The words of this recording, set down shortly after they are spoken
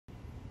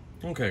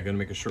Okay, I'm gonna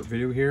make a short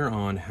video here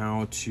on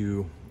how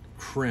to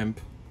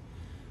crimp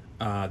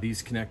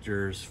these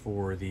connectors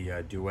for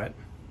the Duet.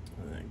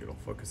 Good old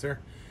focus there.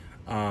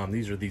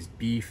 These are these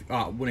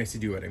when I say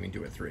Duet, I mean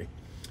Duet 3.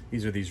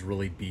 These are these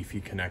really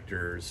beefy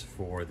connectors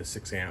for the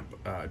 6 amp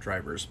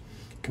drivers.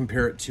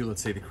 Compare it to,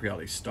 let's say, the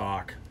Creality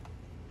stock.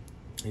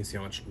 You can see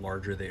how much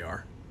larger they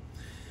are.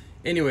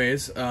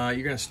 Anyways,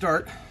 you're gonna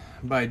start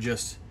by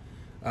just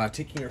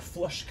taking your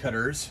flush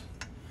cutters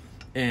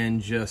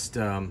and just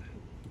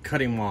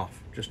cutting them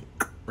off, just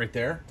right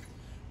there.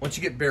 Once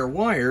you get bare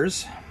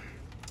wires,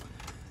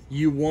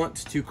 you want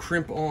to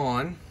crimp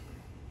on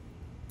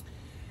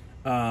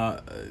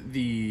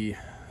the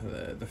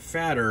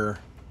fatter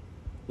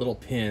little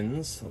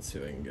pins. Let's see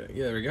if I can get it.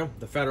 Yeah, there we go.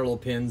 The fatter little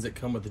pins that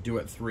come with the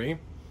Duet 3,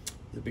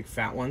 the big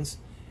fat ones.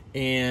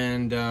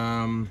 And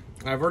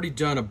I've already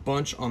done a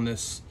bunch on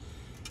this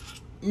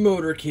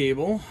motor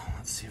cable.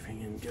 Let's see if I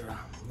can get a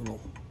little.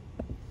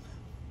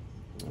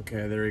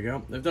 Okay, there we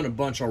go. I've done a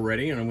bunch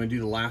already, and I'm going to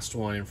do the last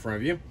one in front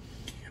of you.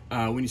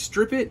 When you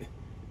strip it,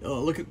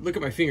 look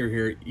at my finger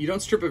here. You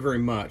don't strip it very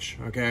much,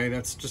 okay?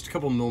 That's just a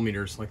couple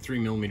millimeters, like 3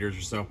 millimeters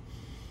or so.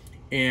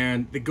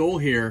 And the goal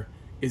here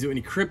is that when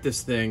you crimp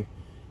this thing,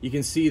 you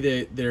can see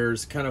that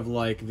there's kind of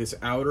like this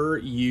outer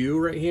U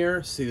right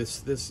here. See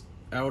this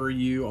outer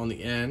U on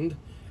the end,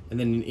 and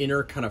then an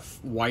inner kind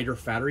of wider,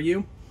 fatter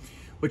U.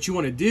 What you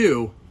want to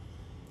do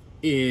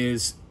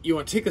is you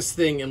want to take this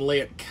thing and lay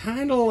it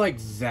kind of like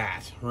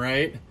that,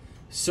 right?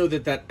 So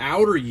that that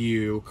outer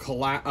U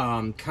kind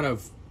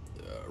of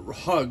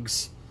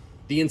hugs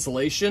the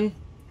insulation,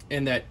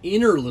 and that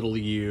inner little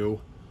U,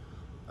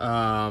 get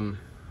a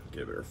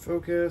better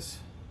focus.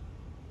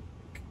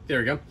 There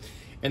we go.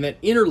 And that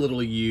inner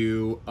little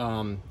U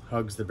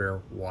hugs the bare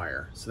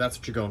wire. So that's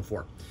what you're going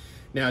for.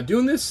 Now,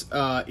 doing this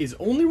is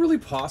only really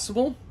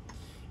possible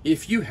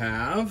if you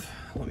have,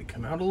 let me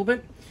come out a little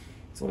bit.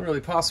 It's only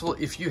really possible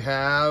if you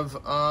have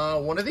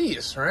one of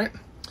these, right?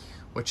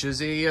 Which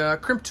is a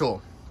crimp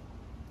tool.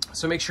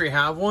 So make sure you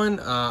have one.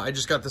 I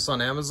just got this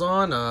on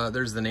Amazon.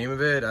 There's the name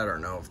of it. I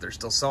don't know if they're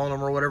still selling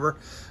them or whatever,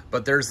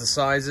 but there's the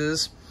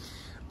sizes.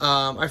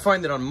 I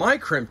find that on my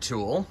crimp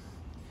tool,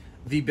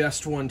 the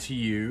best one to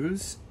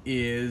use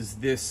is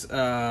this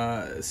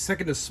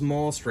second to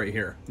smallest right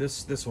here.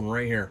 This one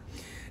right here.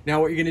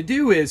 Now what you're gonna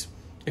do is,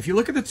 if you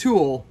look at the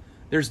tool,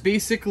 there's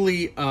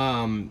basically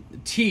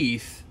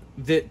teeth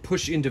that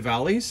push into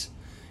valleys.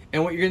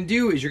 And what you're gonna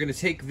do is you're gonna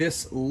take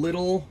this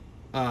little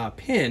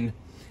pin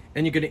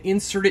and you're gonna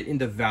insert it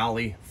into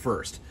valley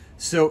first.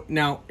 So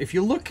now, if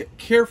you look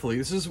carefully,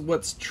 this is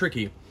what's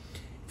tricky.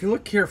 If you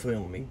look carefully,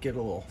 let me get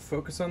a little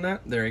focus on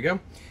that. There you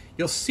go.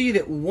 You'll see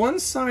that one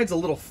side's a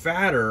little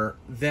fatter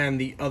than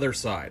the other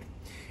side.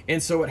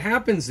 And so what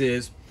happens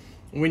is,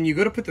 when you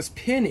go to put this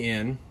pin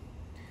in,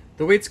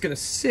 the way it's gonna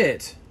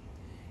sit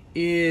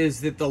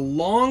is that the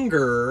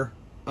longer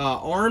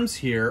arms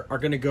here are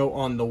gonna go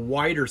on the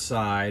wider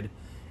side,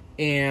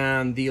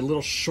 and the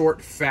little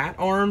short fat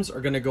arms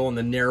are gonna go on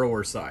the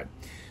narrower side.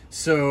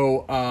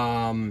 So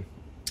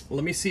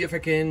let me see if I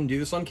can do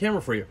this on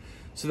camera for you.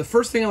 So the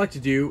first thing I like to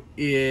do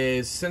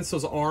is, since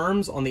those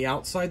arms on the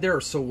outside there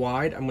are so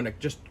wide, I'm gonna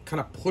just kind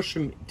of push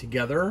them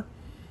together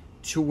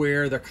to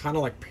where they're kind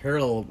of like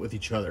parallel with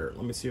each other.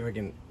 Let me see if I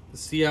can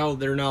see how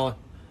they're now,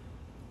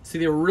 see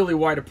they were really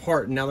wide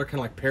apart and now they're kind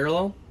of like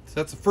parallel. So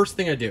that's the first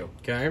thing I do,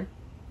 okay?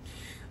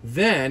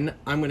 Then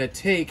I'm gonna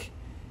take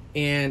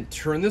and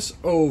turn this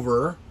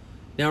over.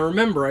 Now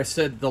remember, I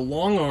said the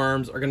long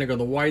arms are gonna go on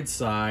the wide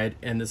side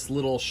and this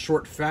little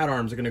short fat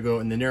arms are gonna go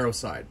in the narrow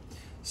side.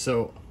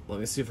 So let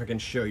me see if I can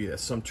show you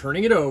this. So I'm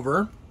turning it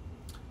over.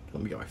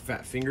 Let me get my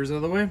fat fingers out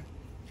of the way.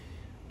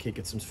 Okay,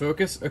 get some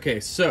focus. Okay,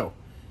 so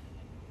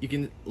you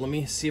can, let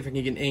me see if I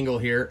can get an angle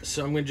here.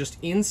 So I'm gonna just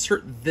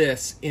insert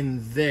this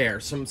in there.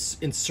 So I'm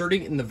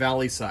inserting in the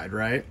valley side,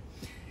 right?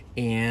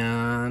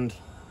 And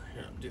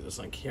here, I'll do this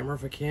on camera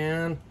if I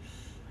can.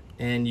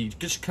 And you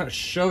just kind of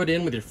shove it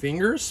in with your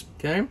fingers,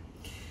 okay?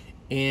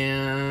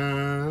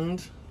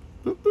 And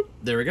boop, boop,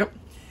 there we go.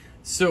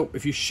 So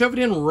if you shove it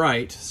in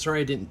right,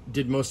 sorry I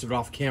did most of it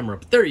off camera,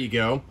 but there you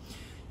go.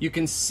 You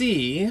can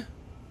see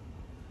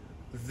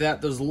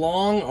that those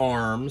long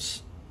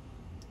arms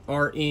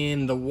are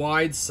in the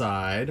wide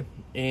side,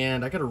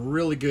 and I got a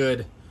really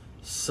good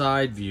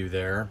side view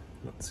there.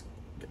 Let's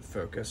get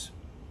focus.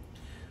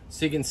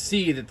 So you can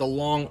see that the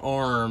long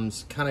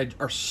arms kind of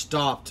are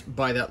stopped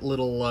by that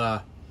little,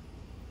 let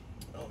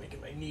me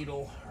get my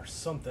needle or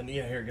something.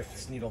 Yeah, here, get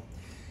this needle.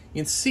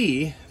 You can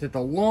see that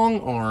the long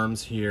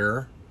arms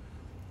here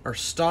are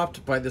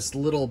stopped by this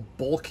little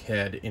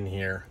bulkhead in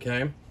here,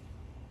 okay?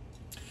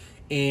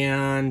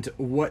 And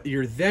what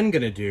you're then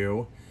gonna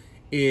do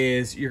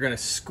is you're gonna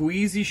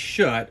squeeze these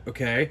shut,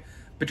 okay?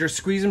 But you're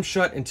squeeze them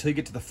shut until you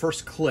get to the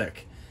first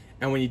click.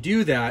 And when you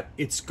do that,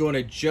 it's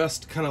gonna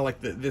just kind of like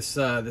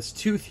this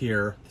tooth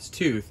here, this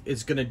tooth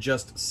is gonna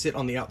just sit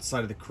on the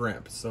outside of the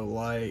crimp. So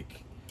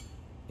like,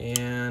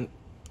 and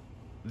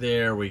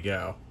there we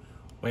go.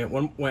 Wait,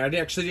 I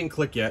actually didn't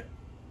click yet.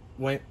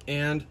 Wait,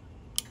 and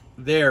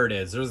there it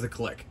is, there's the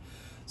click.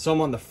 So I'm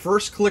on the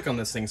first click on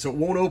this thing, so it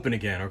won't open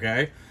again,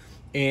 okay?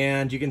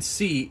 And you can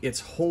see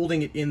it's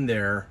holding it in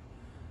there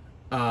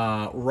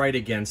right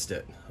against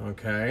it,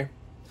 okay?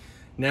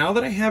 Now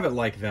that I have it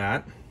like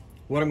that,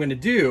 what I'm going to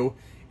do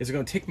is I'm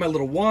going to take my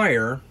little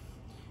wire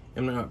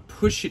and I'm going to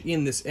push it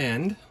in this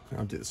end.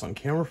 I'll do this on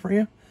camera for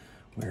you.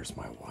 Where's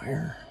my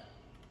wire?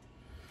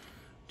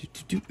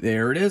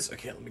 There it is.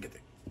 Okay, let me get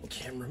the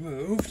camera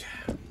moved.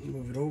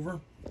 Move it over.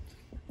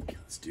 Okay,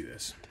 let's do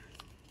this.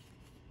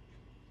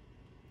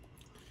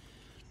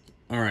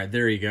 All right,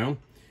 there you go.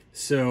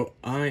 So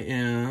I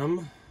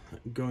am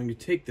going to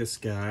take this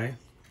guy.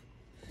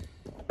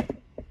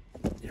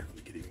 Here, let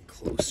me get even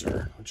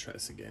closer. I'll try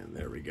this again.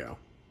 There we go.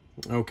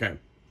 Okay.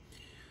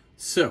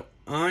 So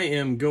I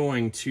am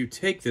going to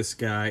take this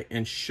guy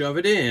and shove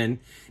it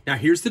in. Now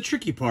here's the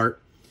tricky part.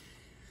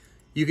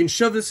 You can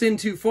shove this in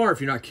too far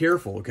if you're not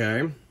careful,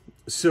 okay?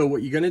 So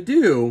what you're gonna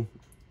do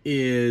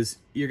is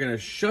you're gonna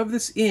shove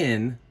this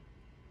in.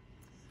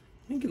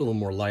 Let me get a little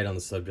more light on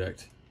the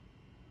subject.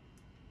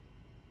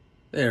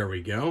 There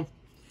we go.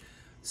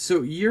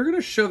 So you're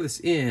gonna shove this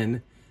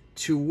in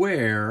to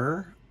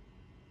where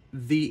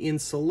the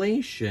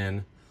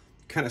insulation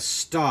kind of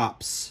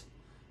stops.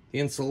 The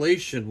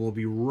insulation will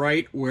be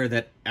right where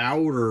that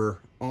outer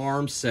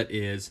arm set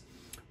is,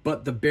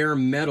 but the bare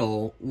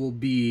metal will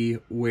be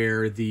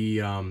where the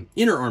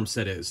inner arm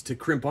set is to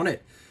crimp on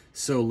it.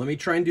 So let me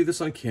try and do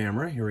this on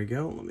camera. Here we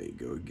go. Let me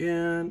go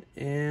again.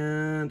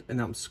 And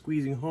now I'm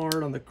squeezing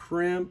hard on the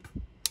crimp.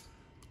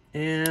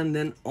 And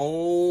then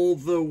all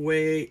the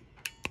way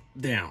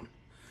down.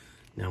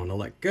 Now I'm gonna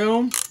let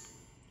go.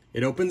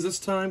 It opens this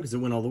time because it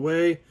went all the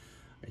way.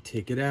 I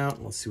take it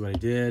out. Let's see what I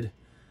did.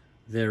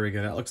 There we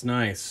go. That looks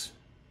nice.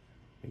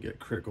 Let me get a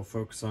critical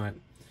focus on it.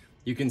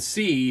 You can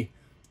see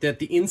that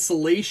the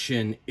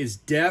insulation is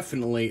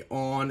definitely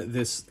on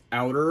this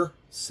outer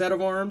set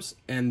of arms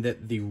and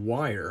that the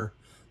wire,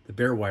 the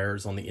bare wire,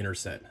 is on the inner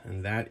set.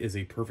 And that is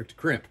a perfect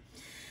crimp.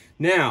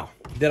 Now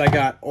that I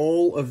got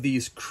all of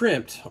these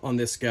crimped on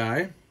this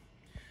guy,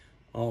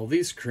 all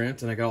these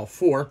crimped, and I got all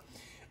four,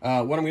 what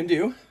I'm going to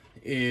do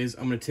is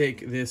I'm going to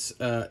take this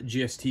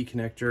GST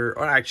connector,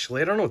 or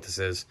actually, I don't know what this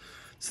is.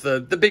 It's the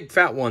big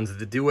fat ones that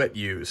the Duet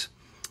use.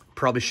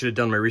 Probably should have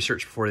done my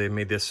research before they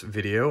made this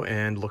video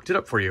and looked it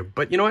up for you.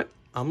 But you know what?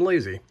 I'm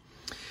lazy.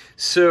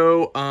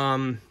 So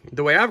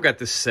the way I've got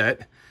this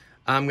set,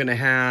 I'm going to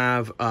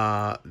have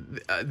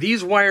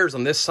these wires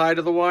on this side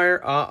of the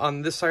wire,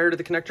 on this side of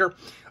the connector,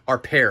 are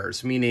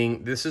pairs,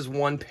 meaning this is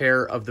one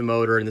pair of the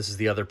motor and this is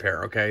the other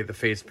pair, okay? The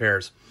phased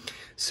pairs.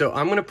 So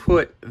I'm going to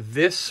put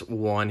this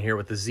one here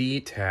with the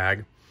Z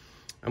tag,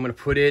 I'm going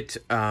to put it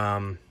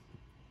on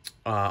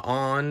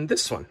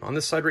this one, on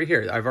this side right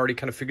here. I've already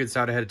kind of figured this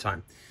out ahead of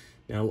time.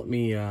 Now let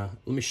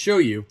me show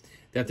you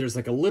that there's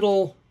like a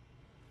little,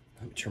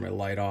 let me turn my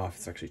light off.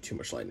 It's actually too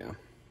much light now.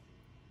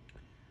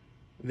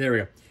 There we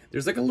go.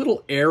 There's like a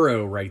little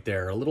arrow right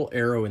there, a little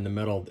arrow in the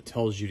metal that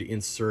tells you to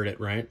insert it,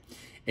 right?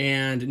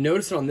 And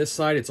notice that on this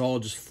side, it's all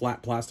just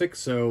flat plastic.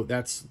 So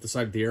that's the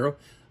side of the arrow.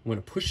 I'm going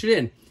to push it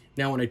in.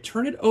 Now, when I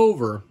turn it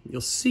over, you'll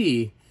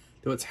see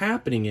that what's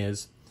happening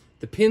is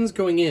the pin's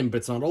going in, but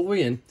it's not all the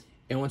way in.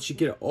 And once you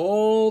get it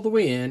all the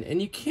way in, and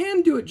you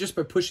can do it just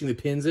by pushing the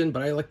pins in,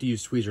 but I like to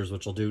use tweezers,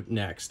 which I'll do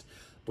next.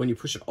 When you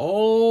push it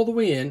all the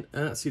way in,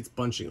 see, it's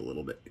bunching a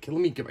little bit. Okay, let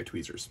me get my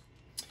tweezers.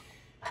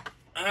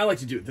 I like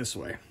to do it this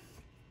way.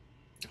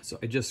 So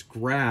I just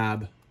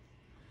grab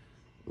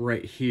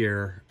right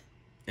here,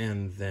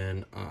 and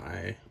then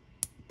I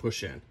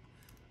push in.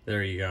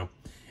 There you go.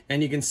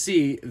 And you can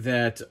see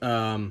that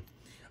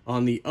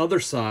on the other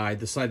side,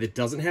 the side that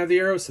doesn't have the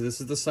arrow, so this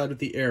is the side with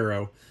the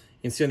arrow,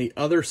 you can see on the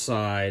other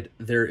side,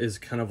 there is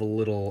kind of a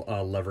little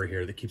lever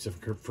here that keeps it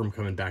from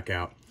coming back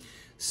out.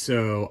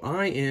 So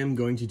I am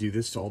going to do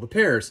this to all the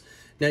pairs.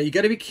 Now you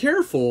got to be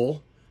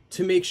careful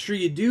to make sure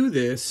you do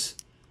this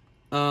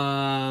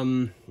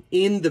in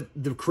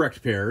the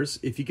correct pairs.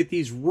 If you get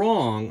these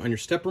wrong on your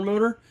stepper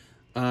motor,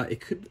 it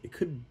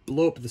could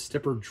blow up the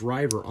stepper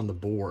driver on the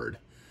board.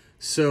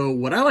 So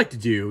what I like to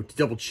do to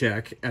double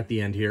check at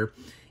the end here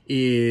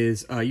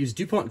is use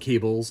DuPont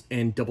cables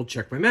and double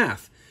check my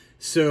math.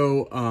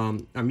 So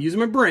I'm using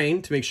my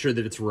brain to make sure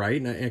that it's right,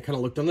 and I kind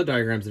of looked on the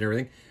diagrams and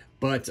everything,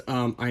 but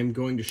I'm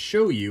going to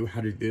show you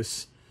how to do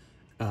this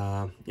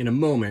in a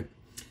moment.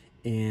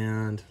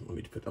 And let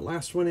me put the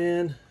last one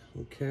in,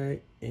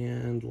 okay,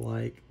 and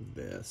like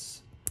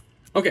this.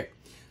 Okay,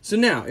 so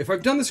now if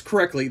I've done this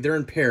correctly, they're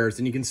in pairs,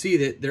 and you can see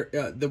that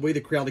the way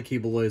the Creality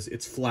cable is,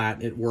 it's flat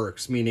and it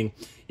works, meaning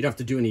you don't have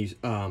to do any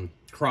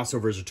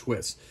crossovers or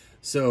twists.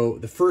 So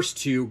the first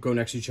two go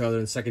next to each other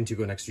and the second two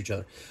go next to each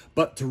other.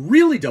 But to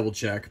really double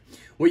check,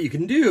 what you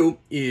can do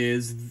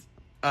is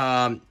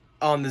on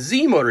the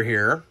Z motor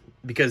here,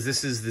 because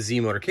this is the Z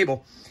motor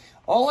cable,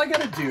 all I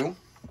got to do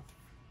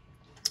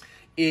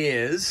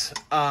is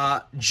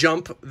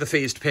jump the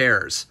phased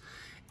pairs.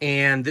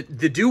 And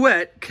the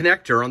Duet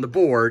connector on the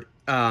board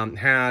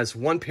has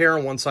one pair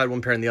on one side,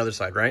 one pair on the other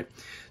side, right?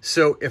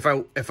 So if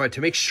I to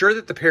make sure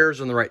that the pairs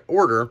are in the right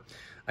order,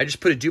 I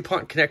just put a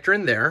DuPont connector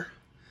in there,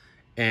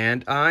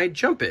 and I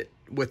jump it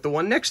with the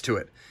one next to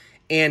it.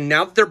 And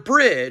now that they're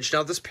bridged,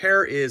 now this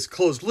pair is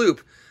closed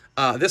loop,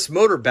 this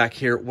motor back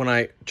here, when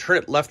I turn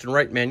it left and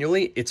right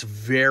manually, it's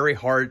very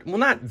hard. Well,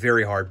 not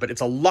very hard, but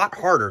it's a lot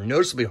harder,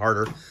 noticeably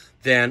harder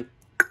than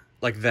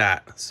like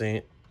that.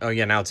 See? Oh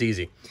yeah, now it's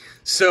easy.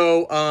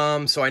 So,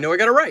 so I know I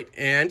got it right.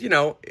 And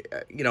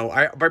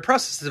by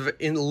process of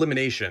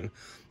elimination,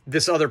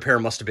 this other pair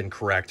must have been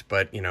correct.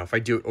 But if I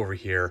do it over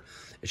here,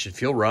 it should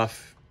feel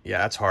rough.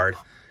 Yeah, it's hard.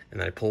 And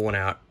then I pull one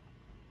out,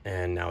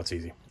 and now it's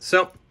easy.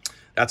 So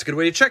that's a good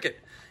way to check it.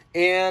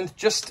 And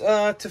just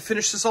to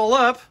finish this all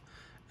up,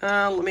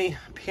 let me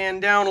pan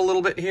down a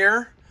little bit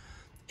here,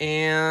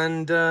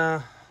 and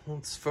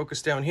let's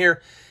focus down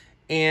here.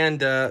 And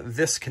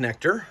this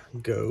connector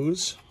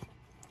goes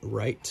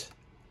right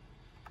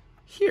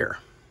here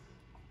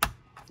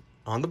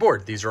on the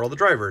board. These are all the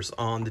drivers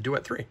on the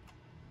Duet 3.